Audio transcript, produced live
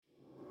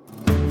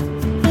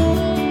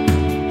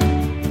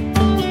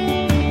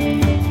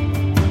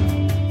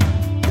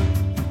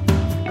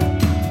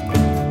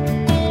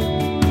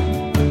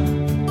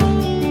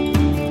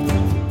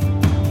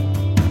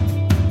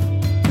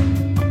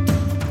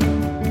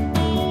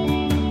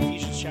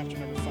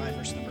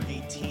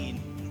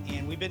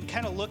been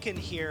kind of looking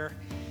here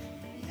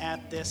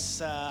at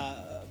this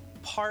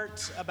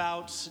part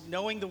about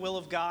knowing the will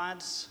of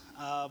God,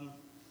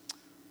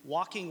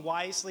 walking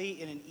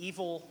wisely in an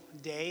evil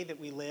day that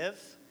we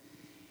live.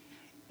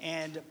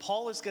 And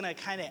Paul is going to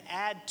kind of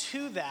add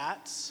to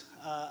that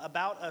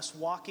about us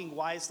walking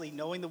wisely,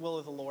 knowing the will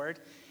of the Lord.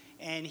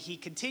 And he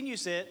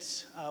continues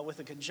it with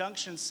a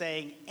conjunction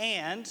saying,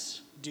 and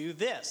do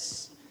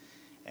this,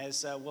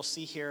 as we'll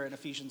see here in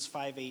Ephesians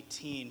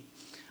 5:18.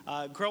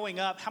 Growing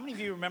up, how many of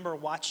you remember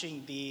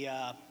watching the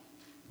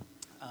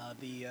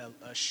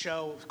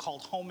show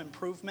called Home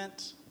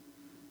Improvement?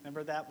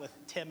 Remember that with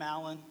Tim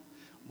Allen?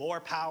 More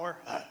power,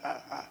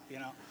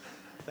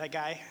 that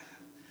guy.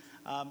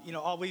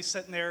 Always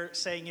sitting there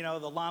saying,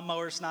 the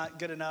lawnmower's not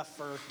good enough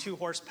for 2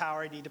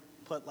 horsepower. You need to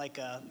put like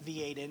a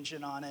V8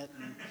 engine on it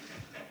and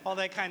all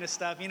that kind of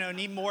stuff.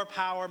 Need more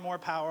power,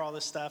 all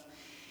this stuff.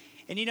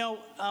 And,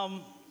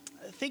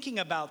 thinking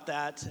about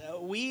that,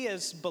 we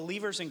as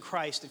believers in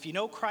Christ, if you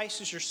know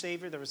Christ as your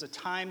Savior, there was a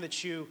time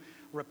that you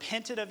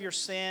repented of your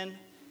sin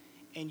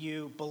and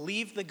you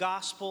believed the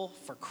gospel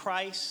for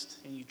Christ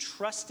and you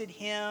trusted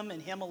Him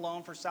and Him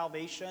alone for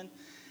salvation,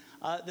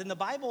 then the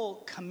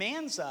Bible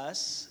commands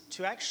us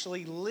to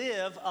actually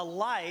live a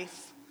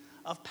life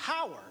of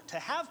power, to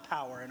have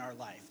power in our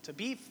life, to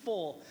be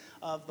full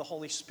of the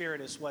Holy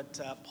Spirit is what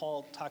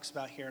Paul talks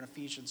about here in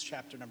Ephesians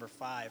chapter number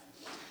 5.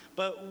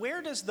 But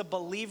where does the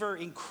believer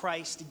in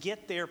Christ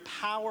get their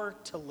power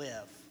to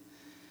live?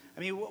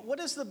 I mean, what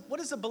does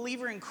the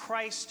believer in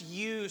Christ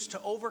use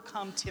to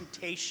overcome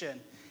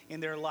temptation in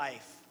their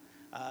life?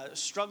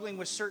 Struggling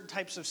with certain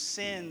types of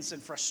sins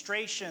and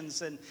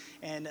frustrations and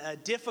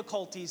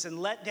difficulties and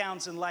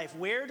letdowns in life.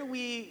 Where do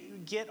we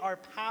get our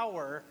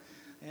power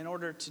in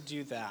order to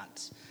do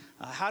that?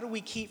 How do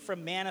we keep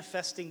from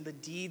manifesting the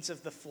deeds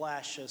of the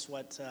flesh, is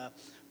what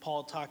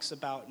Paul talks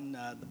about in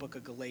the book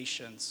of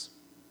Galatians.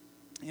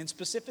 And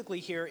specifically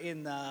here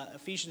in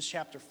Ephesians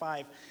chapter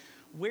 5,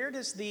 where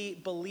does the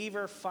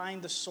believer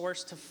find the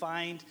source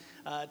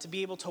to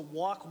be able to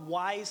walk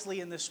wisely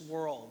in this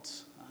world,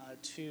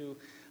 to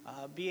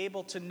be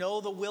able to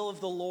know the will of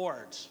the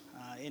Lord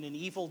in an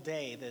evil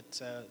day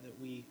that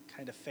we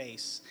kind of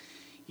face?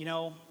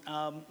 No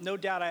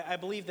doubt, I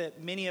believe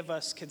that many of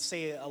us could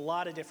say a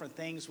lot of different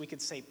things. We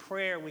could say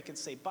prayer, we could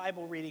say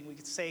Bible reading, we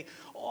could say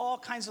all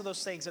kinds of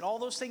those things, and all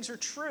those things are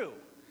true.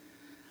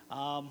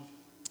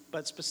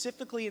 But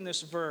specifically in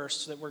this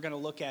verse that we're going to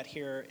look at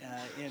here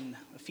in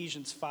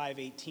Ephesians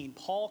 5:18,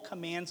 Paul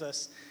commands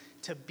us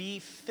to be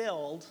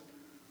filled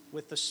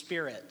with the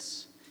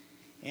Spirit.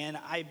 And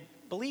I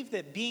believe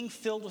that being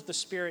filled with the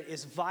Spirit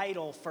is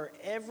vital for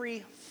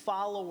every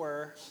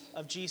follower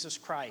of Jesus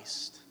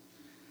Christ.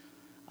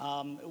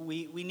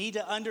 We need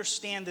to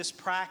understand this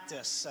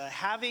practice.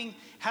 Having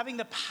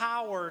the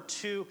power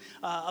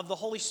of the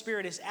Holy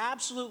Spirit is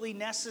absolutely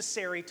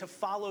necessary to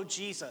follow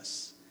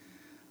Jesus.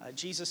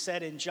 Jesus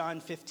said in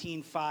John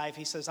 15:5,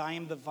 he says, I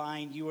am the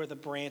vine, you are the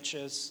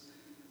branches.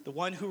 The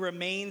one who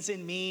remains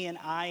in me and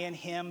I in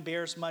him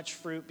bears much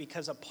fruit,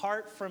 because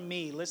apart from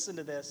me, listen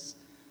to this,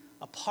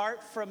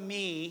 apart from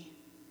me,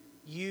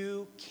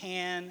 you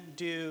can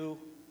do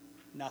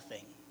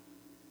nothing.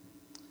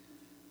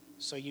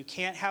 So you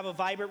can't have a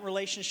vibrant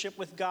relationship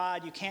with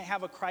God. You can't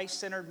have a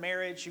Christ-centered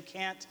marriage. You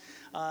can't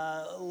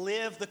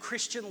live the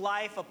Christian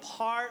life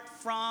apart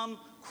from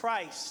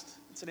Christ.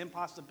 It's an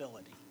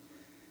impossibility.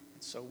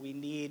 So we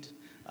need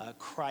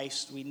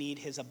Christ. We need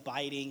His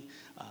abiding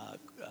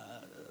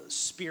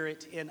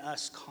Spirit in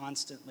us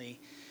constantly.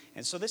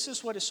 And so this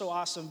is what is so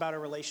awesome about our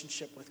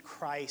relationship with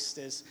Christ,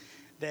 is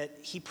that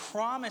He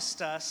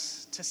promised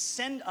us to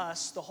send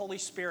us the Holy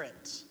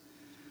Spirit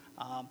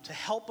to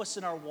help us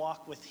in our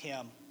walk with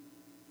Him.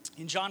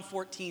 In John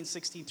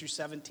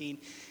 14:16-17,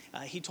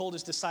 He told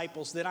His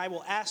disciples, then I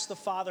will ask the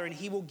Father, and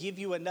He will give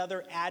you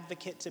another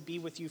advocate to be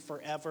with you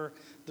forever,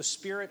 the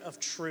Spirit of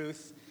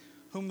truth,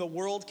 whom the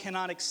world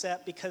cannot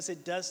accept because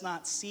it does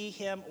not see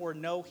Him or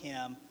know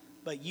Him,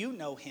 but you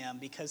know Him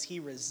because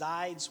He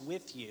resides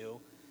with you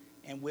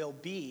and will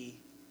be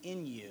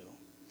in you.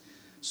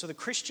 So the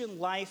Christian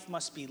life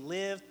must be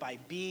lived by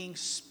being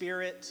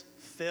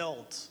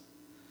Spirit-filled.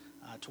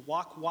 To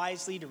walk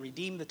wisely, to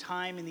redeem the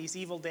time in these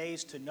evil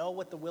days, to know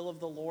what the will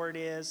of the Lord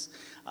is,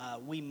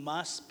 we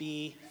must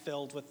be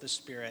filled with the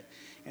Spirit.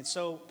 And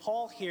so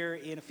Paul here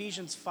in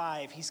Ephesians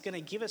 5, he's going to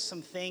give us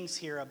some things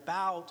here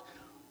about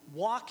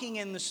walking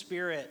in the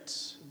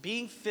Spirit,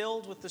 being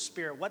filled with the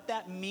Spirit, what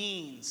that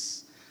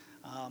means,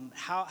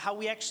 how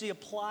we actually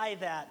apply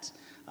that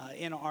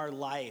in our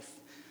life.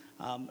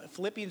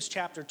 Philippians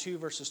chapter 2,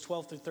 verses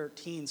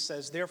 12-13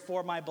 says,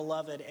 therefore, my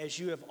beloved, as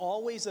you have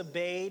always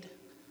obeyed,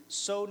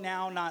 so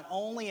now, not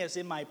only as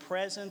in my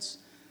presence,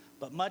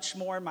 but much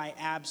more in my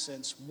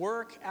absence,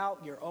 work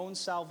out your own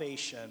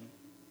salvation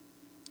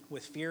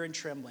with fear and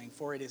trembling.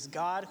 For it is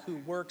God who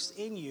works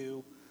in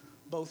you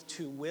both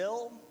to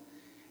will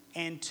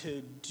and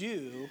to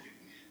do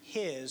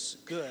His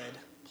good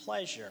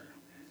pleasure.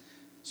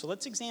 So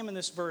let's examine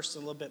this verse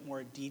in a little bit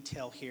more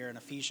detail here in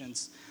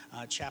Ephesians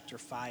chapter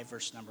 5,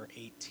 verse number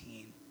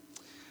 18.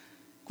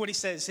 what he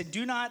says. He said,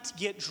 do not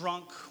get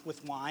drunk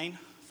with wine,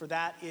 for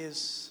that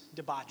is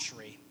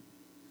debauchery,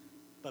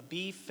 but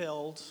be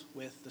filled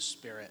with the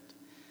Spirit.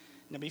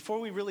 Now, before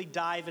we really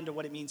dive into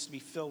what it means to be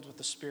filled with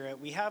the Spirit,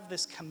 we have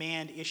this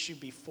command issue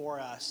before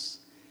us.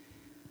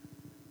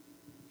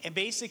 And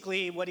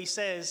basically what he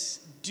says,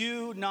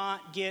 do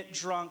not get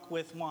drunk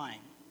with wine.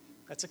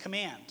 That's a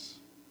command.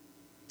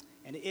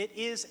 And it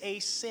is a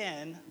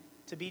sin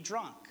to be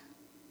drunk,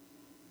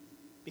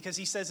 because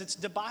he says it's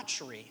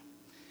debauchery.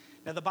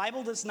 Now, the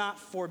Bible does not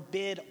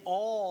forbid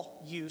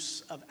all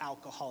use of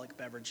alcoholic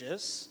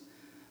beverages,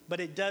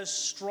 but it does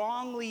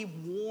strongly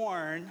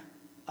warn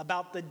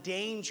about the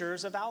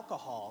dangers of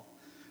alcohol.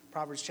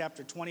 Proverbs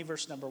chapter 20,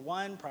 verse number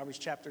 1, Proverbs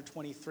chapter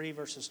 23,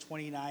 verses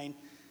 29,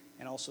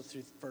 and also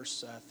through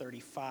verse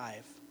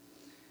 35.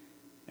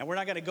 Now, we're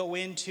not going to go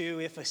into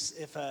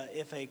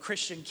if a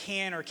Christian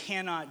can or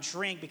cannot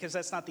drink, because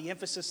that's not the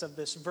emphasis of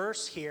this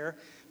verse here,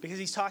 because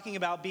he's talking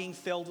about being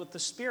filled with the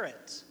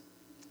Spirit.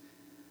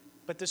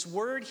 But this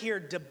word here,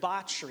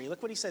 debauchery,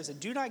 look what he says.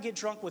 Do not get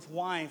drunk with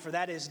wine, for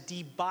that is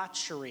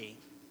debauchery.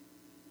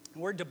 The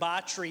word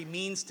debauchery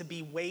means to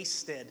be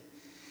wasted.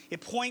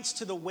 It points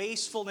to the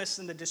wastefulness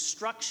and the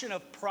destruction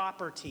of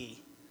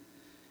property,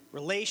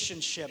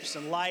 relationships,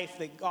 and life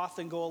that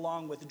often go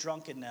along with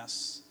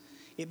drunkenness.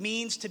 It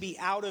means to be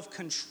out of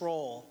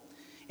control.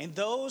 And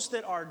those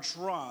that are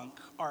drunk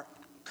are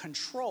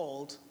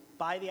controlled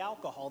by the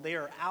alcohol. They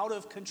are out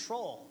of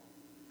control.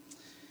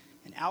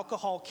 And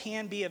alcohol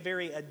can be a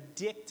very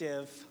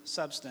addictive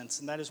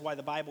substance, and that is why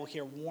the Bible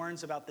here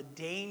warns about the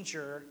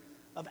danger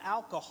of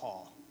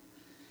alcohol.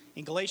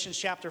 In Galatians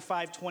chapter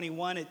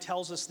 5:21, it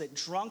tells us that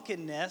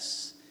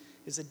drunkenness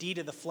is a deed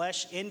of the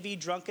flesh. Envy,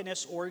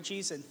 drunkenness,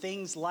 orgies, and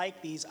things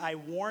like these. I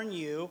warn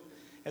you,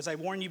 as I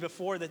warned you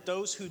before, that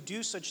those who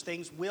do such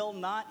things will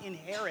not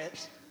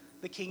inherit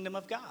the kingdom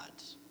of God.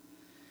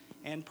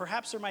 And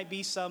perhaps there might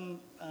be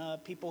some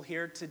people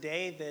here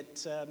today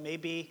that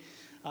maybe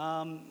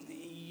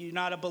you're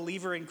not a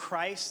believer in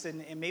Christ,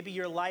 and maybe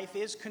your life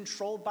is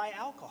controlled by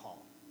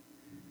alcohol.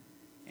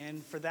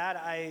 And for that,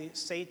 I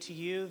say to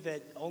you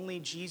that only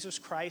Jesus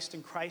Christ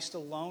and Christ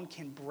alone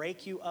can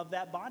break you of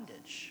that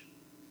bondage.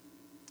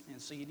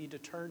 And so you need to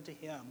turn to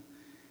him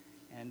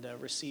and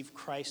receive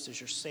Christ as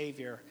your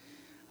Savior.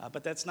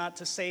 But that's not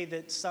to say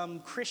that some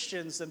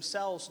Christians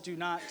themselves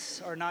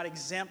are not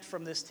exempt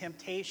from this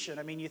temptation.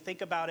 I mean, you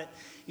think about it,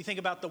 you think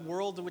about the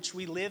world in which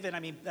we live in.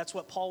 I mean, that's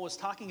what Paul was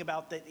talking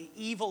about, the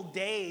evil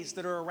days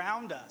that are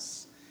around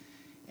us.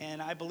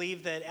 And I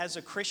believe that as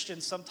a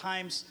Christian,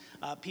 sometimes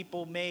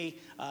people may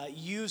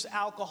use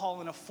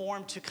alcohol in a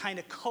form to kind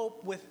of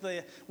cope with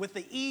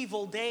the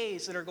evil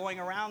days that are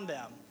going around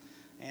them.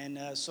 And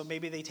so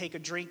maybe they take a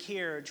drink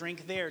here, a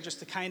drink there, just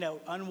to kind of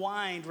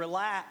unwind,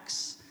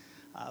 relax.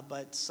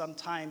 But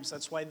sometimes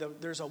that's why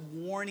there's a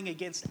warning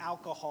against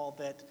alcohol,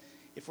 that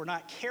if we're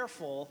not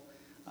careful,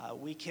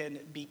 we can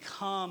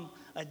become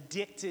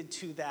addicted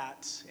to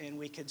that, and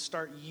we can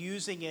start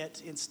using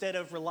it instead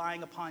of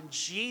relying upon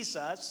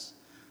Jesus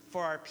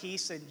for our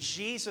peace and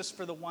Jesus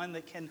for the one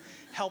that can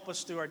help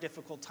us through our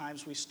difficult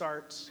times. We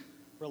start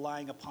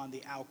relying upon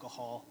the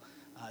alcohol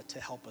to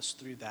help us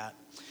through that.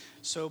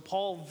 So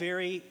Paul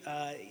very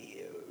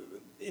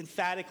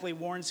emphatically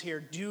warns here,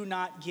 do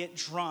not get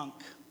drunk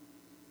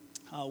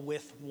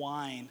with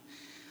wine.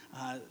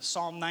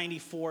 Psalm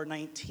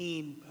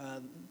 94:19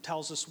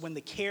 tells us, when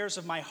the cares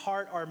of my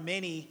heart are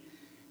many,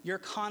 your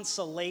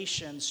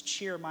consolations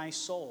cheer my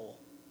soul.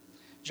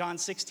 John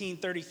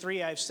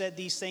 16:33, I've said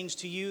these things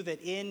to you,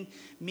 that in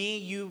me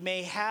you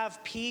may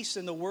have peace.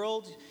 In the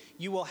world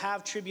you will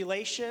have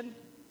tribulation,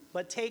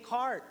 but take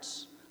heart,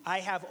 I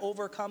have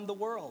overcome the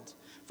world.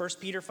 1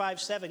 Peter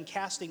 5:7,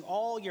 casting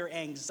all your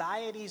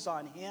anxieties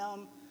on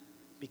him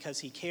because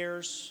he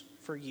cares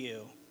for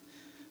you.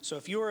 So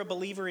if you are a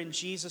believer in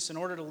Jesus, in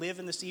order to live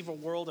in this evil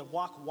world and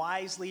walk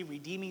wisely,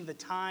 redeeming the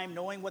time,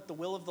 knowing what the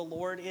will of the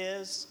Lord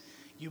is,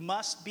 you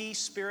must be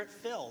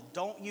Spirit-filled.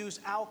 Don't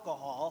use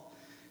alcohol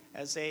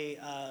as a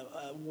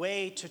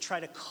way to try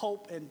to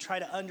cope and try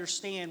to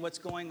understand what's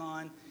going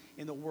on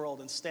in the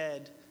world.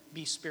 Instead,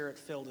 be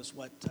Spirit-filled is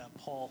what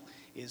Paul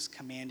is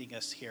commanding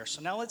us here.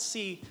 So now let's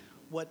see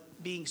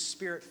what being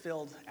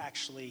Spirit-filled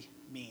actually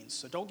means.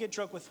 So don't get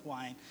drunk with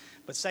wine.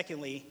 But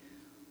secondly,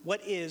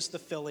 what is the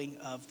filling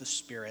of the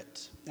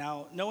Spirit?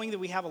 Now, knowing that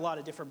we have a lot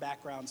of different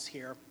backgrounds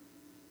here,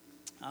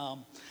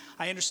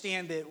 I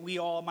understand that we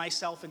all,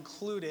 myself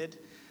included,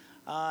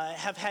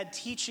 have had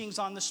teachings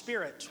on the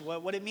Spirit,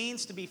 what it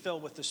means to be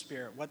filled with the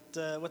Spirit, what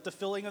the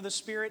filling of the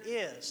Spirit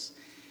is.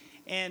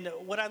 And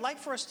what I'd like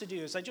for us to do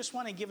is I just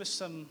want to give us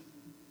some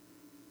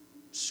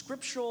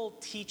scriptural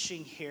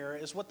teaching here,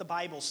 is what the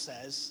Bible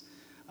says,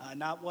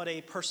 not what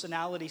a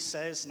personality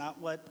says, not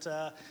what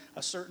a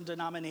certain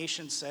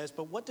denomination says,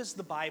 but what does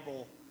the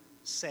Bible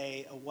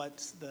say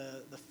what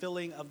the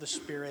filling of the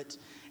Spirit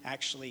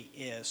actually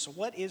is. So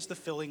what is the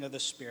filling of the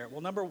Spirit?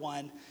 Well, number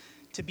one,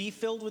 to be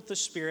filled with the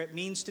Spirit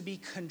means to be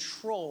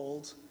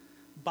controlled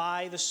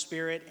by the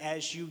Spirit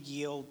as you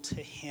yield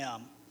to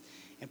Him.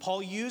 And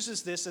Paul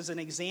uses this as an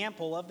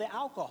example of the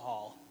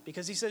alcohol,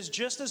 because he says,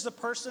 just as the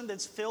person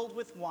that's filled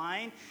with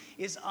wine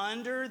is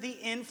under the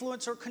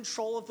influence or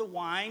control of the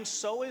wine,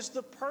 so is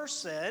the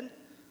person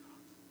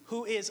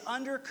who is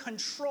under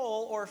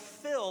control or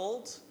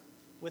filled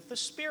with the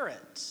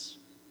Spirit.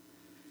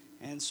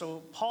 And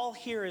so Paul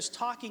here is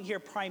talking here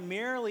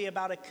primarily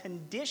about a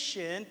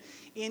condition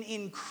in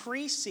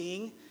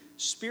increasing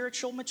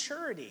spiritual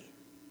maturity,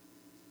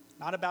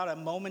 not about a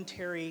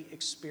momentary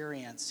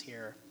experience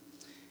here.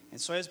 And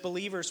so as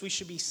believers, we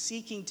should be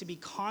seeking to be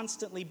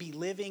constantly be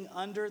living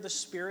under the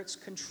Spirit's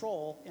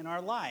control in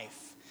our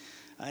life.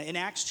 In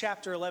Acts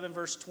chapter 11,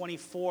 verse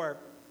 24,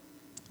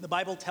 the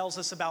Bible tells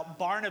us about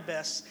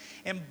Barnabas.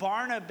 And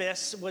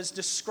Barnabas was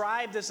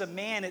described as a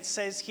man, it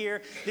says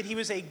here, that he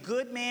was a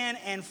good man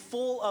and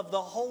full of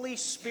the Holy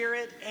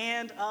Spirit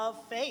and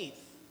of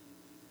faith.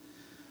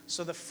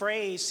 So the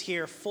phrase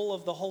here, full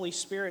of the Holy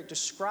Spirit,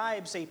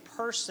 describes a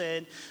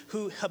person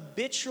who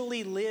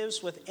habitually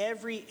lives with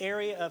every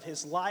area of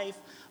his life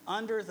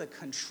under the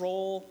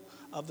control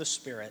of the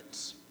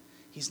Spirit.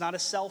 He's not a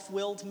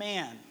self-willed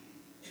man,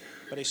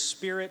 but a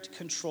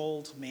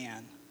Spirit-controlled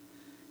man.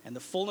 And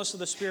the fullness of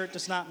the Spirit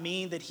does not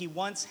mean that he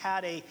once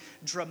had a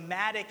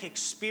dramatic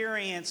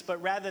experience,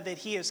 but rather that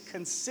he is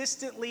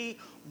consistently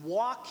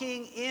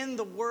walking in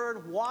the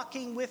Word,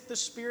 walking with the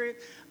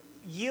Spirit,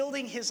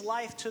 yielding his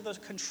life to the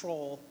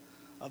control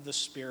of the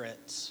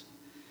Spirit.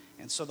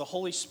 And so the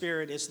Holy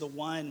Spirit is the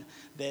one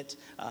that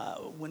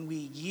when we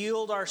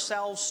yield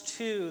ourselves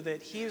to,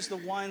 that he is the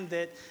one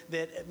that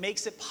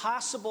makes it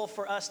possible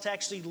for us to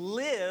actually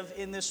live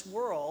in this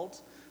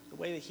world the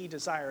way that he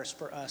desires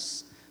for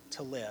us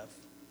to live.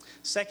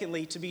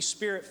 Secondly, to be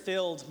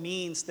Spirit-filled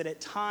means that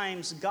at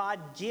times God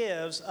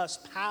gives us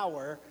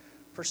power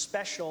for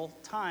special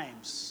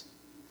times.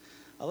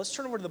 Let's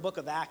turn over to the book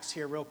of Acts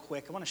here real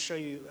quick. I want to show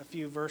you a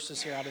few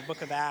verses here out of the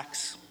book of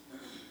Acts.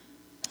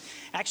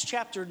 Acts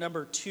chapter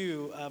number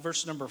 2,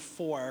 verse number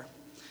 4.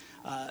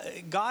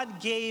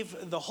 God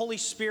gave the Holy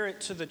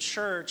Spirit to the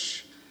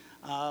church.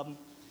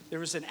 There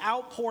was an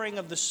outpouring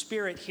of the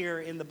Spirit here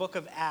in the book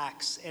of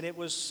Acts, and it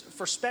was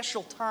for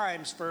special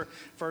times,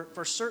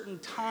 for certain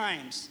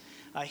times.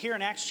 Here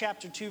in Acts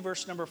chapter 2,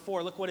 verse number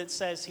 4, look what it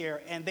says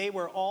here. And they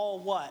were all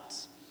what?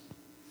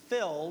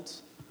 Filled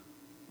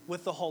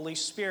with the Holy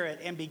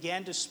Spirit, and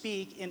began to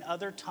speak in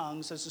other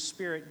tongues as the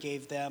Spirit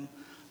gave them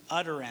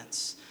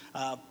utterance.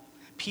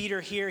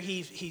 Peter here,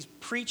 he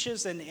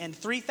preaches, and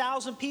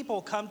 3,000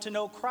 people come to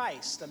know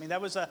Christ. I mean,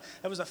 that was a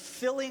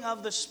filling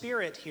of the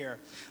Spirit here.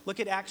 Look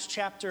at Acts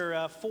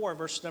chapter 4,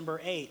 verse number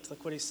 8.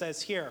 Look what he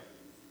says here.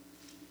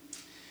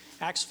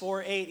 Acts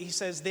 4:8, he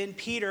says, then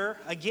Peter,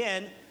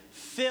 again,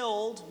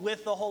 filled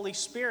with the Holy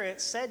Spirit,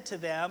 said to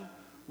them,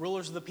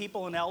 rulers of the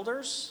people and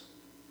elders,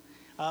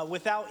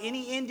 without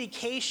any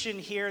indication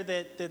here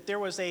that there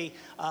was a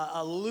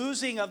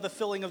losing of the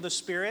filling of the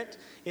Spirit,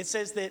 it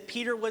says that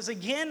Peter was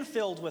again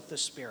filled with the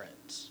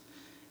Spirit.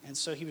 And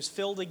so he was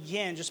filled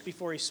again just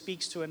before he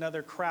speaks to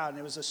another crowd. And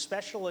it was a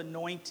special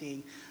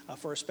anointing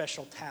for a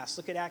special task.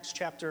 Look at Acts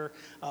chapter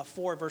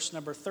 4, verse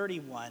number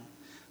 31.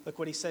 Look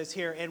what he says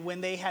here. And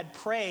when they had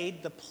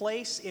prayed, the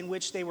place in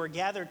which they were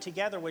gathered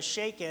together was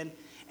shaken,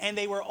 and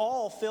they were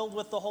all filled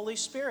with the Holy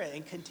Spirit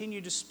and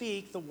continued to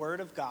speak the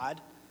word of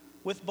God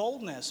with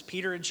boldness.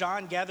 Peter and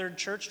John gathered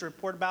church to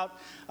report about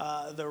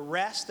the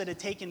rest that had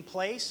taken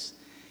place.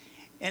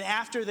 And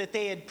after that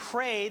they had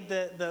prayed,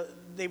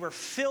 they were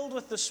filled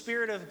with the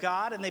Spirit of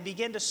God, and they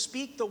began to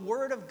speak the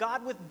word of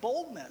God with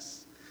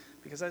boldness,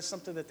 because that's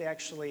something that they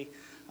actually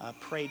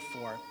prayed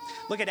for.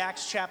 Look at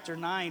Acts chapter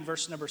 9,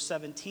 verse number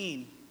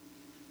 17.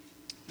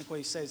 Look what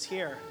he says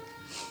here.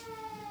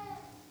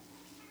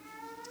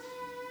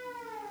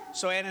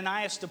 So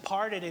Ananias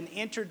departed and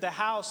entered the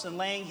house, and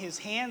laying his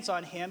hands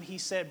on him, he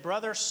said,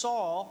 Brother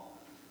Saul,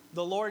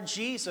 the Lord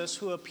Jesus,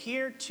 who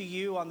appeared to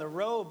you on the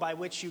road by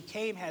which you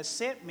came, has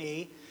sent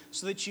me,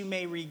 so that you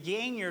may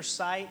regain your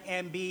sight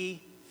and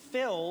be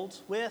filled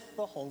with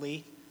the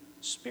Holy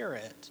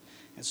Spirit.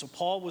 And so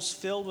Paul was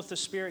filled with the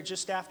Spirit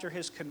just after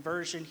his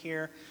conversion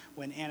here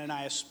when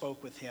Ananias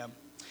spoke with him.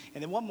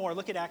 And then one more,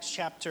 look at Acts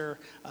chapter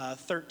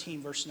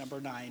 13, verse number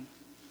 9.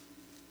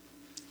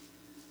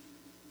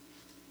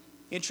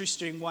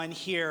 Interesting one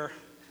here.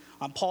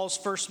 On Paul's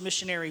first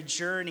missionary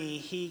journey,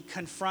 he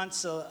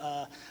confronts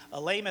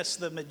Elymas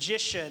the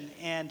magician.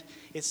 And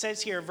it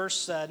says here,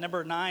 verse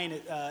number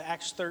 9,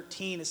 Acts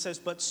 13, it says,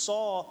 But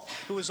Saul,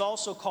 who was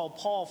also called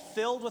Paul,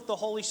 filled with the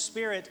Holy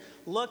Spirit,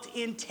 looked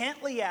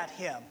intently at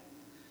him.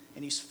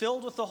 And he's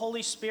filled with the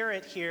Holy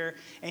Spirit here,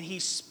 and he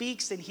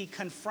speaks and he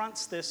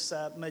confronts this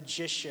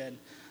magician.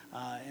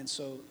 And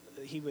so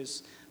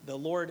the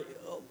Lord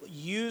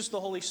used the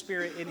Holy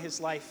Spirit in his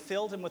life,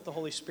 filled him with the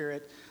Holy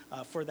Spirit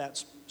for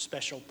that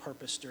special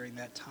purpose during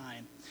that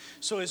time.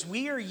 So as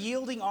we are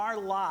yielding our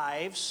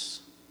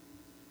lives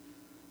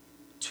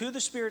to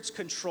the Spirit's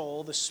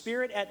control, the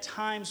Spirit at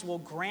times will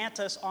grant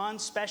us on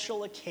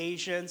special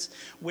occasions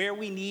where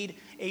we need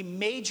a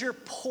major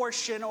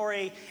portion or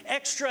a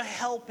extra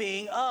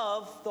helping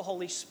of the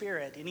Holy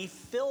Spirit. And he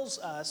fills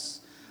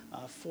us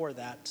for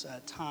that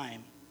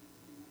time.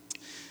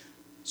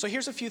 So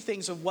here's a few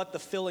things of what the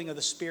filling of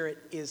the Spirit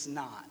is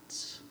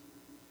not.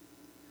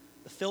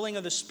 The filling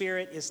of the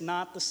Spirit is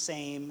not the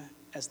same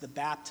as the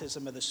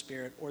baptism of the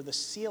Spirit or the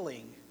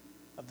sealing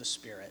of the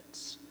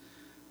Spirit.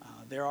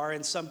 There are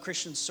in some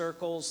Christian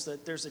circles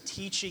that there's a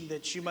teaching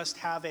that you must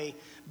have a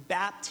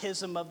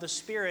baptism of the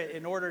Spirit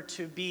in order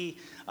to be,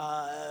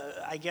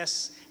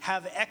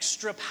 have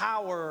extra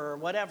power or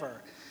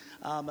whatever.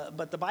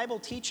 But the Bible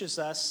teaches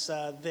us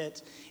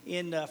that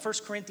in 1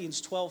 Corinthians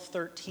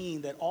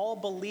 12:13 that all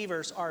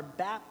believers are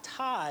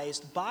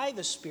baptized by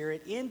the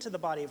Spirit into the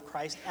body of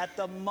Christ at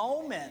the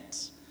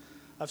moment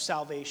of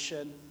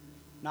salvation,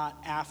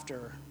 not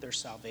after their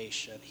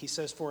salvation. He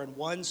says, for in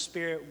one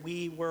Spirit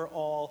we were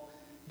all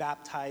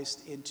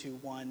baptized into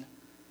one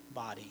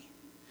body.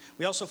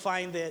 We also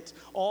find that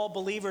all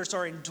believers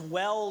are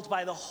indwelled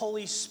by the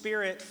Holy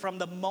Spirit from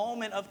the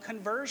moment of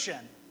conversion.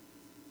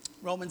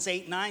 Romans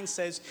 8:9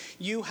 says,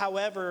 you,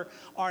 however,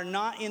 are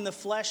not in the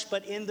flesh,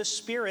 but in the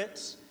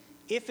Spirit.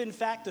 If, in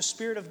fact, the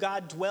Spirit of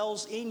God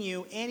dwells in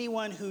you,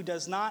 anyone who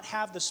does not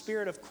have the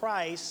Spirit of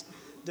Christ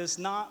does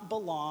not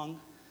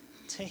belong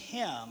to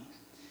him.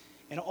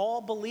 And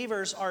all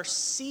believers are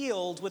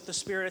sealed with the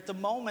Spirit at the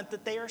moment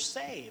that they are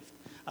saved.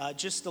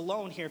 Just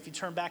alone here, if you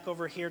turn back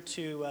over here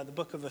to the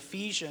book of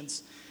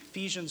Ephesians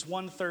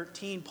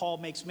 1:13, Paul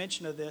makes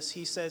mention of this.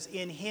 He says,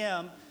 in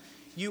him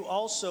you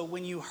also,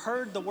 when you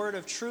heard the word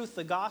of truth,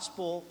 the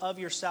gospel of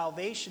your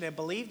salvation, and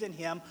believed in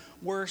him,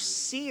 were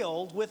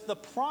sealed with the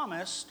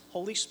promised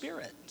Holy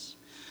Spirit.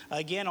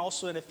 Again,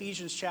 also in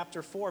Ephesians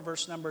chapter 4,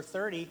 verse number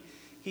 30,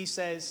 he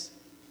says,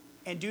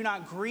 and do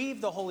not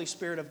grieve the Holy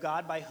Spirit of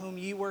God, by whom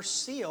you were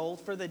sealed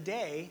for the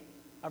day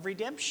of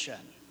redemption.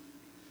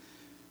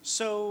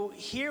 So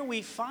here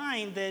we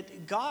find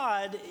that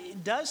God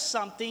does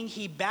something.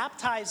 He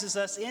baptizes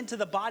us into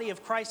the body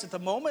of Christ at the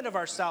moment of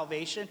our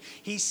salvation.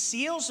 He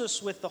seals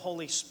us with the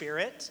Holy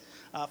Spirit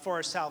for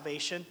our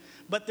salvation.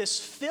 But this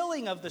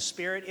filling of the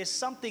Spirit is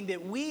something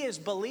that we as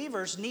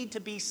believers need to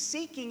be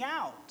seeking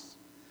out.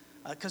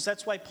 Because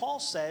that's why Paul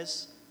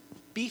says,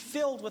 be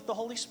filled with the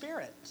Holy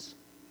Spirit.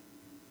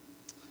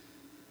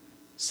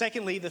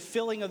 Secondly, the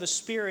filling of the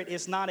Spirit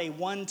is not a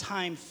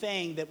one-time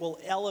thing that will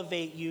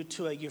elevate you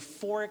to a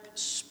euphoric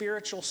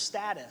spiritual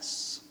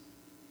status.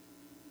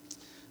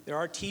 There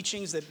are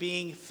teachings that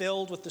being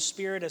filled with the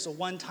Spirit is a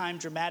one-time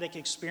dramatic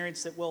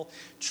experience that will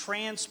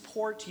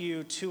transport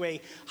you to a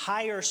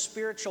higher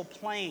spiritual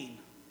plane.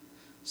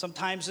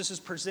 Sometimes this is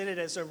presented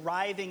as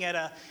arriving at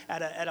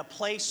a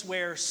place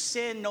where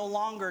sin no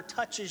longer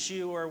touches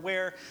you, or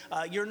where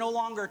you're no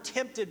longer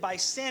tempted by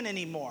sin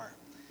anymore.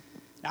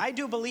 Now, I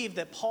do believe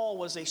that Paul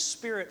was a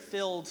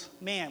Spirit-filled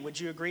man. Would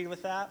you agree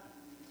with that?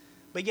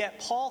 But yet,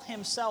 Paul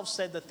himself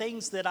said the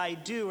things that I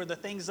do are the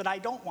things that I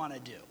don't want to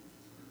do.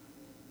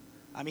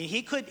 I mean,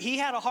 he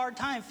had a hard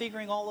time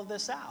figuring all of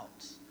this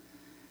out.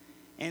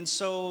 And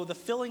so the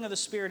filling of the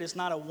Spirit is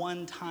not a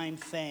one-time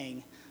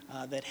thing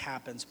that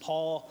happens.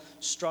 Paul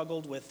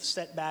struggled with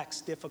setbacks,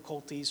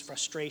 difficulties,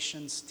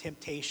 frustrations,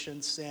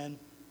 temptations, sin.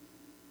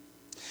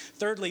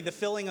 Thirdly, the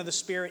filling of the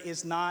Spirit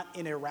is not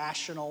an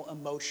irrational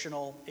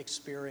emotional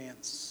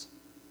experience.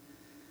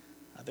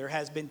 There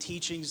has been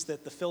teachings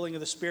that the filling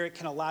of the Spirit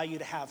can allow you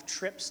to have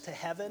trips to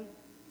heaven.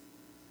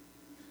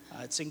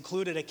 It's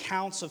included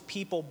accounts of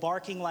people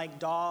barking like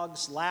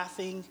dogs,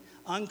 laughing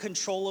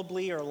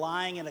uncontrollably, or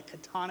lying in a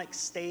catatonic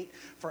state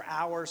for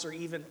hours, or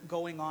even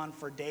going on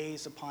for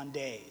days upon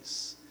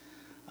days.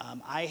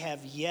 I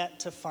have yet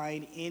to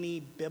find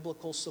any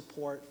biblical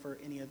support for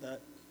any of the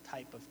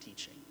type of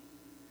teaching.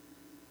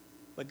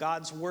 But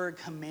God's word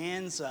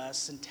commands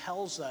us and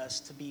tells us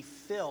to be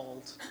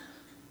filled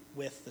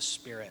with the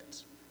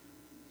Spirit.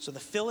 So the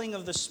filling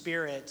of the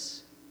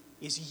Spirit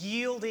is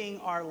yielding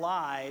our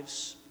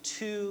lives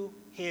to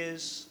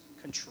his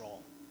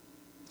control.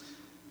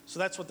 So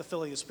that's what the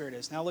filling of the Spirit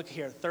is. Now look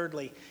here.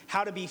 Thirdly,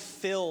 how to be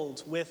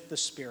filled with the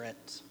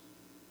Spirit.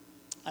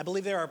 I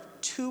believe there are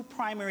two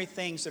primary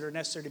things that are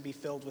necessary to be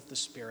filled with the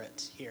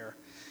Spirit here.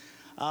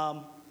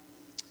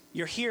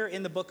 You're here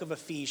in the book of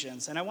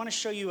Ephesians, and I want to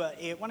show you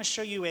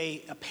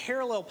a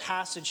parallel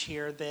passage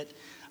here that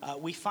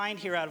we find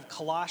here out of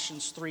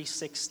Colossians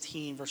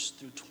 3:16, verse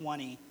through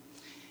 20.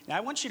 Now,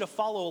 I want you to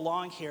follow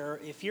along here.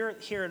 If you're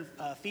here in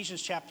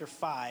Ephesians chapter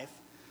 5,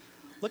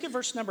 look at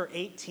verse number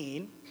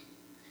 18,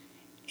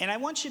 and I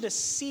want you to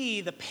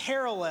see the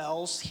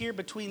parallels here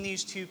between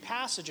these two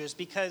passages,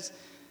 because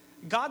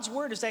God's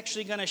word is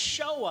actually going to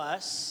show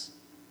us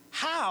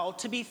how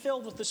to be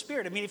filled with the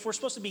Spirit. I mean, if we're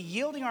supposed to be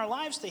yielding our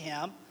lives to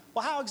him,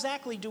 well, how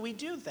exactly do we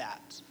do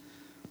that?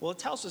 Well, it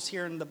tells us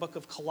here in the book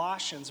of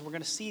Colossians, and we're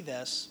going to see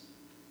this.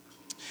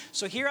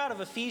 So here out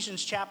of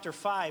Ephesians chapter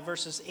 5,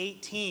 verses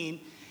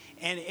 18,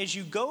 and as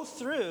you go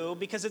through,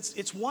 because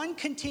it's one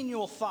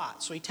continual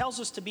thought. So he tells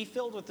us to be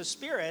filled with the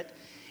Spirit,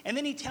 and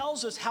then he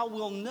tells us how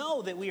we'll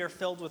know that we are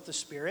filled with the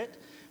Spirit,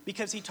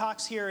 because he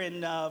talks here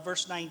in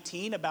verse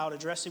 19 about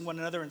addressing one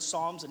another in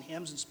psalms and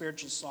hymns and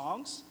spiritual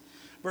songs.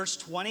 Verse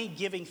 20,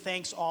 giving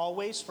thanks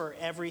always for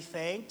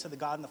everything to the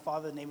God and the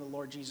Father in the name of the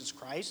Lord Jesus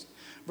Christ.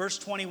 Verse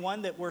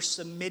 21, that we're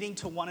submitting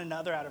to one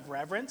another out of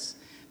reverence.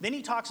 Then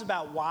he talks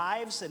about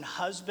wives and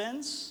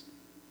husbands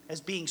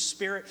as being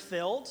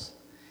spirit-filled.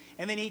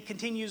 And then he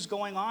continues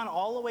going on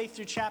all the way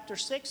through chapter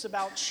 6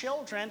 about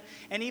children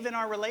and even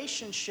our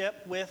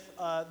relationship with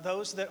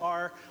those that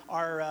are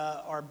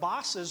our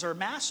bosses or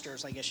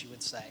masters, I guess you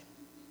would say.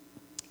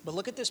 But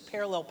look at this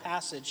parallel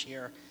passage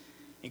here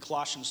in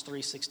Colossians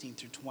 3:16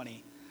 through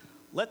 20.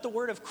 Let the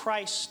word of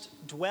Christ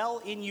dwell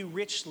in you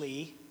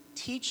richly,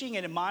 teaching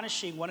and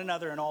admonishing one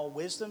another in all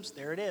wisdoms.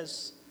 There it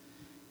is.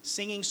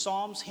 Singing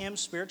psalms, hymns,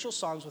 spiritual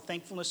songs with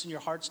thankfulness in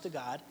your hearts to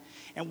God.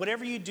 And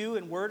whatever you do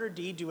in word or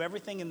deed, do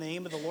everything in the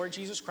name of the Lord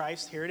Jesus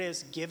Christ. Here it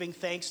is, giving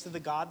thanks to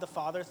the God the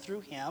Father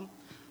through him.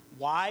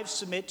 Wives,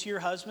 submit to your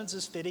husbands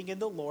as fitting in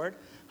the Lord.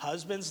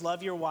 Husbands,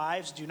 love your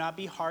wives. Do not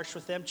be harsh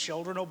with them.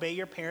 Children, obey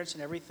your parents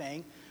in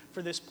everything,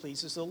 for this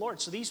pleases the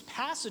Lord. So these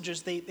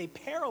passages, they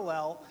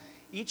parallel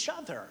each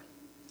other.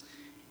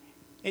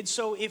 And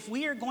so if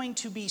we are going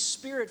to be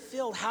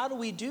spirit-filled, how do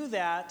we do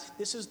that?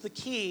 This is the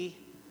key.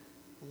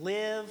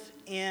 Live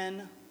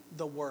in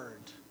the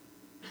Word.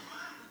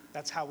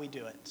 That's how we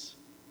do it.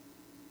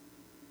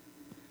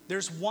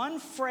 There's one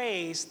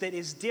phrase that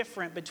is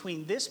different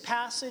between this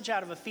passage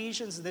out of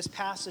Ephesians and this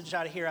passage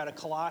out of here out of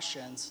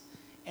Colossians,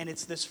 and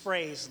it's this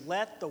phrase,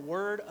 let the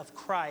word of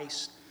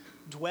Christ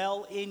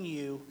dwell in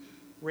you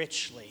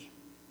richly.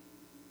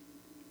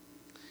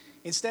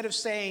 Instead of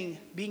saying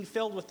being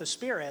filled with the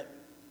Spirit,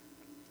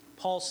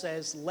 Paul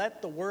says,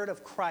 let the word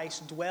of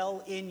Christ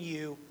dwell in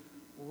you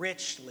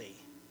richly.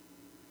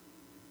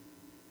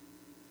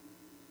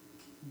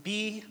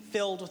 Be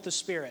filled with the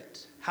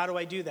Spirit. How do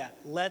I do that?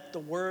 Let the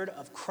word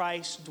of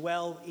Christ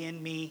dwell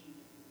in me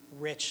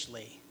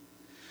richly.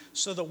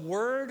 So the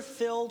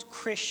word-filled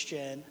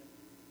Christian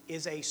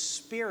is a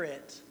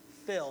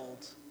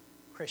spirit-filled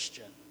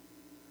Christian.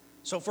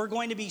 So if we're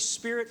going to be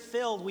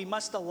spirit-filled, we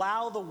must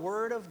allow the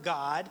word of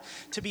God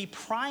to be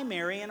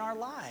primary in our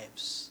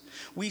lives.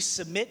 We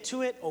submit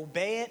to it,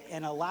 obey it,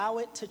 and allow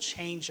it to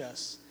change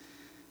us.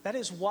 That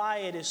is why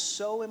it is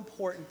so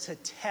important to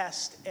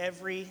test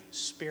every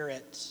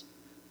spirit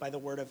by the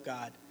word of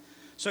God.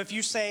 So if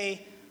you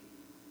say,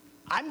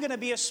 I'm going to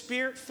be a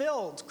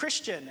spirit-filled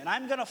Christian and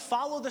I'm going to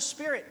follow the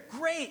Spirit,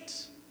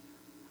 great.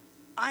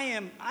 I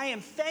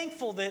am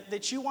thankful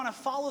that you want to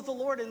follow the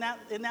Lord in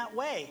that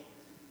way.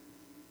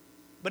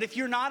 But if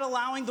you're not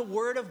allowing the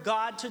word of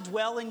God to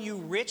dwell in you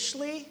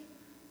richly,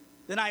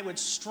 then I would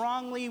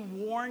strongly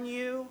warn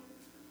you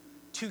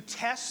to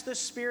test the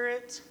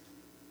Spirit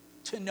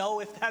to know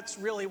if that's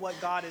really what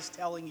God is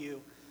telling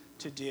you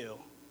to do.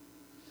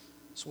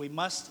 So we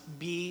must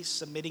be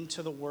submitting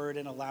to the word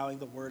and allowing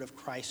the word of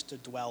Christ to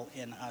dwell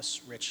in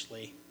us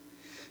richly.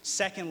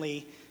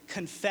 Secondly,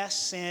 confess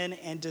sin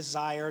and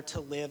desire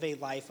to live a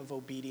life of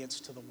obedience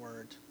to the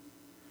word.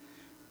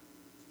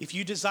 If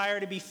you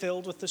desire to be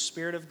filled with the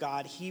Spirit of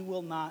God, he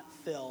will not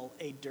fill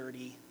a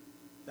dirty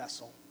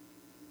vessel.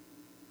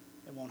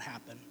 It won't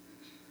happen.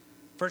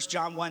 1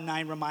 John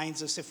 1:9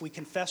 reminds us, if we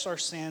confess our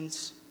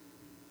sins,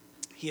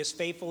 he is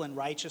faithful and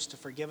righteous to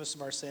forgive us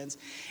of our sins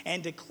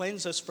and to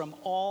cleanse us from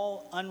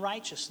all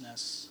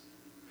unrighteousness.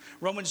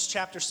 Romans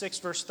chapter 6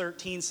 verse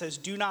 13 says,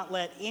 do not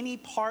let any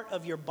part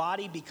of your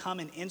body become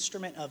an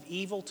instrument of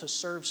evil to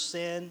serve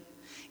sin.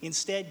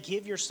 Instead,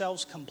 give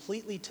yourselves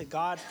completely to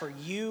God, for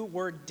you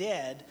were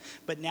dead,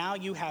 but now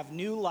you have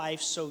new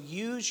life, so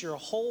use your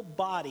whole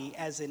body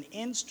as an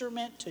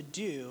instrument to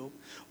do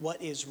what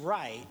is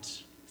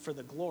right for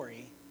the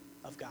glory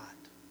of God.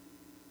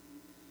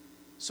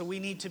 So we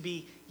need to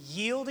be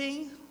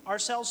yielding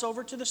ourselves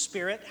over to the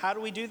Spirit. How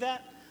do we do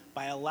that?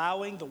 By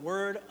allowing the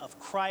word of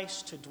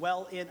Christ to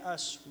dwell in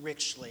us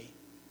richly.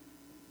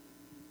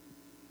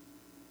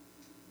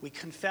 We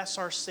confess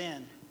our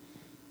sin.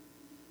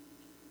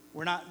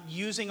 We're not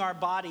using our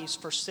bodies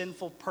for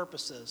sinful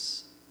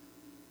purposes,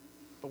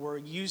 but we're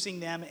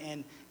using them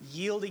and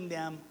yielding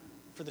them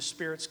for the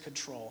Spirit's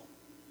control.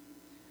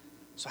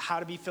 So how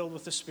to be filled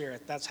with the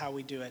Spirit? That's how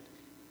we do it.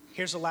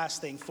 Here's the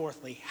last thing,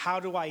 fourthly. How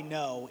do I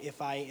know if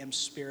I am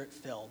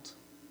Spirit-filled?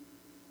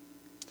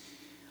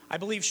 I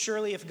believe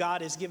surely if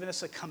God has given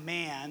us a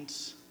command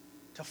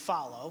to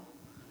follow,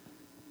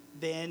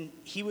 then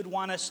he would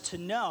want us to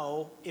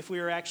know if we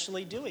are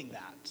actually doing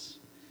that.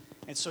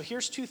 And so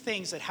here's two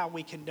things that how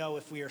we can know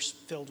if we are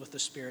filled with the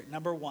Spirit.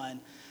 Number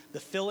one, the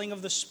filling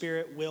of the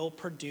Spirit will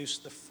produce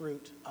the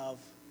fruit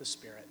of the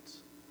Spirit.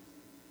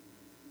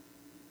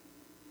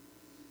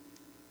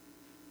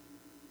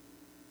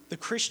 The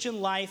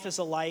Christian life is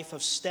a life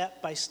of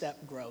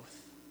step-by-step growth.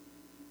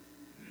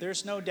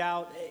 There's no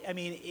doubt. I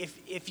mean,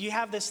 if you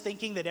have this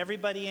thinking that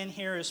everybody in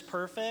here is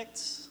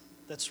perfect,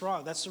 that's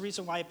wrong. That's the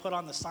reason why I put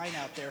on the sign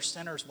out there,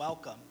 sinners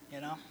welcome,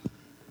 you know?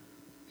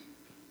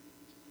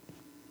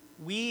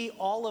 We,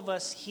 all of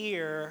us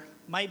here,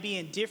 might be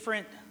in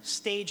different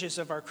stages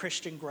of our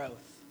Christian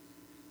growth.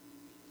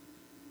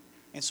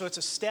 And so it's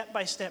a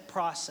step-by-step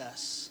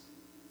process.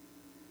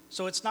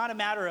 So it's not a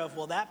matter of,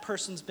 well, that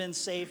person's been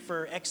saved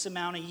for X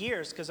amount of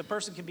years, because a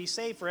person can be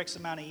saved for X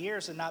amount of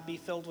years and not be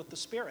filled with the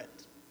Spirit.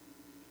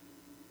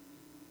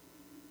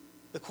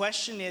 The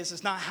question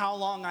is not how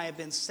long I have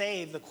been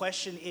saved. The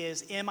question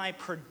is, am I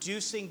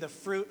producing the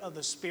fruit of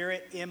the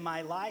Spirit in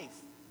my life?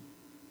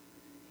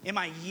 Am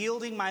I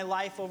yielding my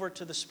life over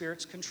to the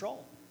Spirit's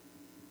control?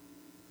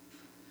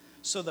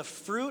 So the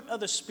fruit of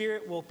the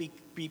Spirit will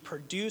be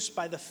produced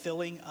by the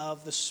filling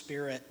of the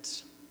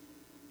Spirit.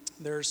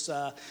 There's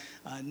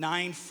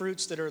 9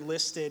 fruits that are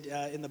listed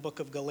in the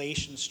book of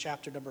Galatians,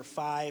 chapter number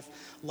 5.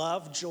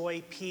 Love,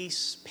 joy,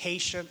 peace,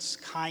 patience,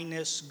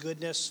 kindness,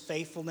 goodness,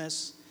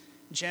 faithfulness,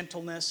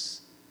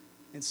 gentleness,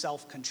 and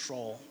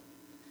self-control.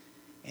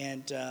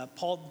 And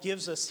Paul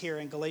gives us here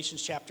in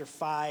Galatians chapter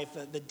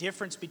 5 the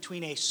difference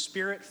between a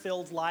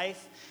Spirit-filled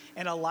life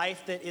and a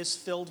life that is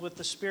filled with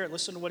the Spirit.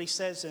 Listen to what he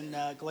says in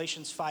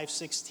Galatians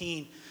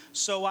 5:16.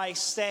 So I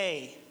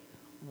say,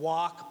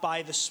 walk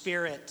by the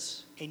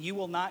Spirit, and you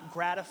will not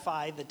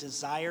gratify the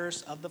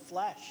desires of the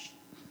flesh.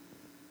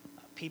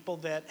 People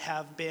that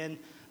have been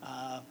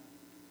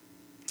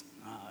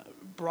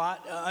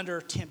brought under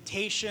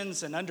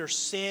temptations and under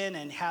sin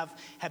and have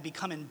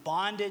become in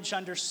bondage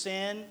under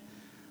sin,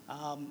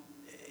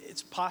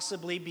 it's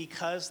possibly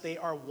because they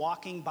are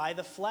walking by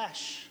the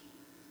flesh.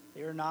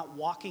 They are not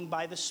walking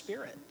by the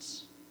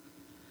Spirit.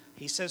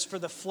 He says, for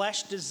the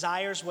flesh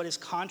desires what is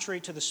contrary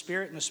to the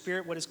Spirit, and the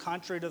Spirit what is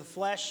contrary to the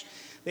flesh.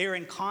 They are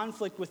in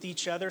conflict with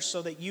each other,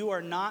 so that you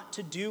are not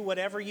to do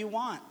whatever you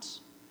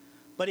want.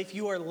 But if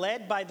you are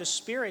led by the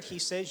Spirit, he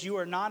says, you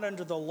are not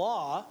under the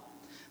law.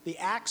 The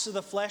acts of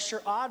the flesh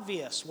are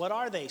obvious. What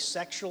are they?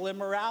 Sexual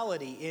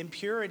immorality,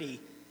 impurity,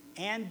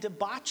 and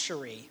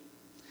debauchery,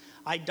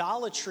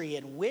 idolatry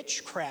and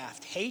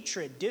witchcraft,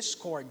 hatred,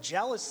 discord,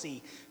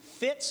 jealousy,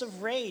 fits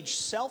of rage,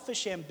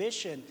 selfish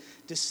ambition,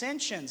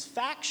 dissensions,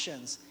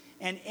 factions,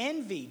 and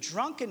envy,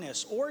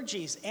 drunkenness,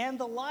 orgies, and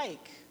the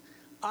like.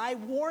 I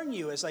warn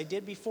you, as I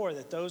did before,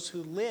 that those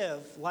who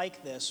live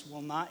like this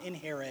will not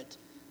inherit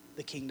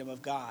the kingdom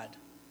of God.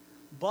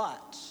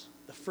 But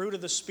the fruit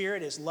of the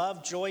Spirit is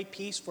love, joy,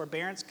 peace,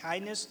 forbearance,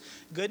 kindness,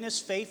 goodness,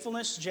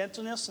 faithfulness,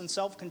 gentleness, and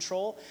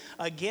self-control.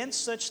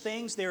 Against such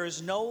things there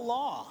is no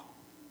law.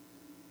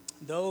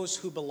 Those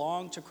who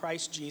belong to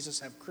Christ Jesus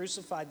have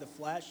crucified the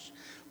flesh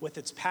with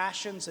its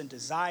passions and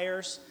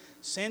desires.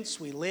 Since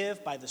we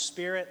live by the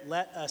Spirit,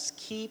 let us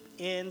keep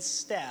in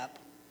step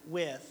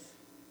with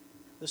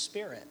the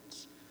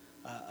Spirit.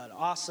 An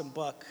awesome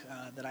book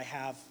that I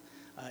have.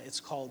 It's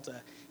called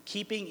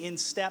Keeping in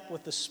Step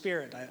with the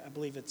Spirit. I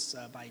believe it's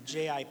by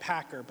J.I.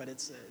 Packer, but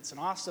it's an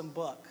awesome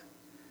book.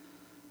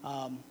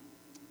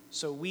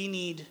 So we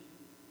need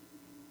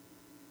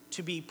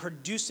to be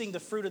producing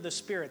the fruit of the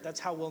Spirit. That's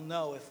how we'll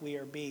know if we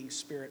are being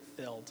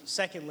Spirit-filled.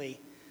 Secondly,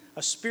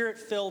 a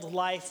Spirit-filled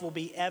life will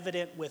be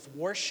evident with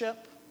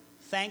worship,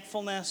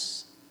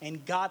 thankfulness,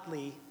 and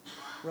godly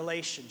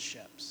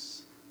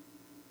relationships.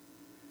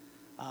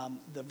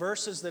 The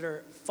verses that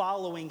are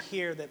following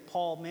here that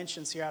Paul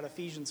mentions here out of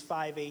Ephesians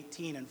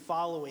 5:18 and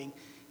following,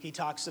 he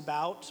talks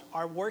about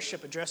our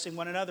worship, addressing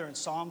one another in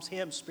psalms,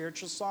 hymns,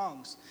 spiritual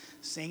songs,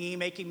 singing,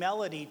 making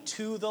melody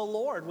to the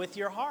Lord with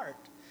your heart,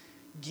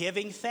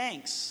 giving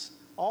thanks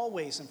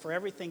always and for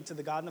everything to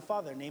the God and the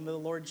Father in the name of the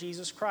Lord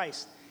Jesus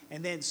Christ,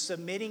 and then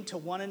submitting to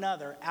one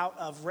another out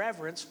of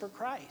reverence for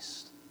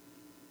Christ.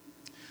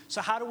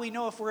 So how do we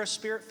know if we're a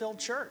Spirit-filled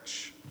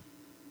church?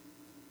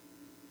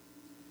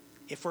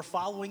 If we're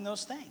following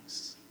those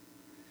things.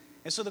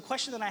 And so the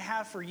question that I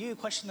have for you,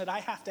 question that I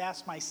have to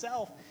ask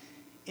myself,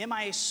 am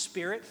I a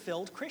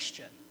Spirit-filled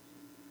Christian?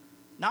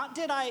 Not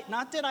did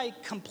I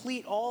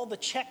complete all the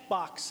check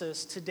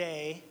boxes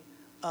today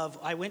of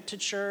I went to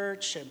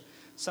church and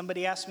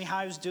somebody asked me how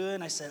I was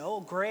doing. I said,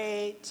 oh,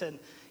 great. And,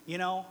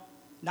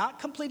 not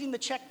completing the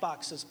check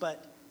boxes,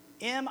 but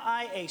am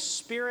I a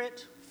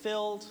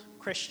Spirit-filled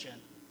Christian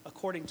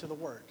according to the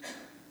Word?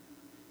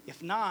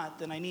 If not,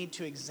 then I need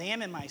to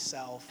examine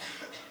myself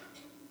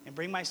and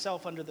bring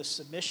myself under the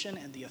submission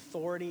and the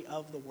authority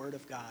of the Word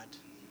of God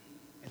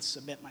and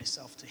submit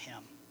myself to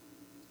Him.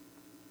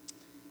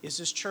 Is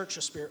this church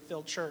a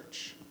Spirit-filled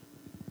church?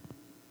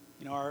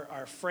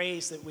 Our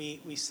phrase that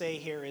we say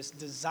here is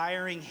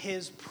desiring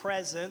His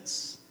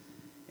presence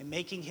and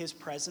making His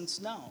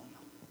presence known.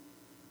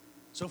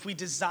 So if we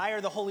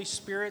desire the Holy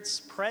Spirit's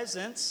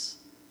presence,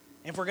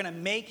 if we're going to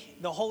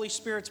make the Holy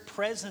Spirit's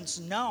presence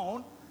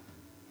known,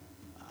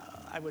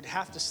 I would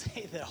have to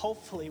say that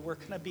hopefully we're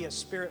going to be a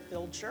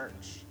Spirit-filled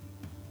church.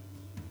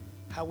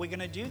 How are we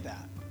going to do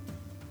that?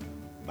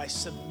 By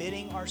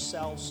submitting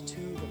ourselves to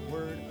the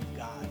Word of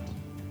God,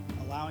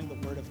 allowing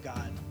the Word of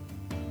God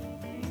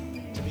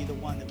to be the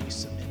one that we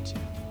submit to.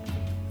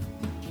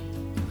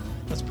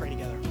 Let's pray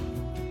together.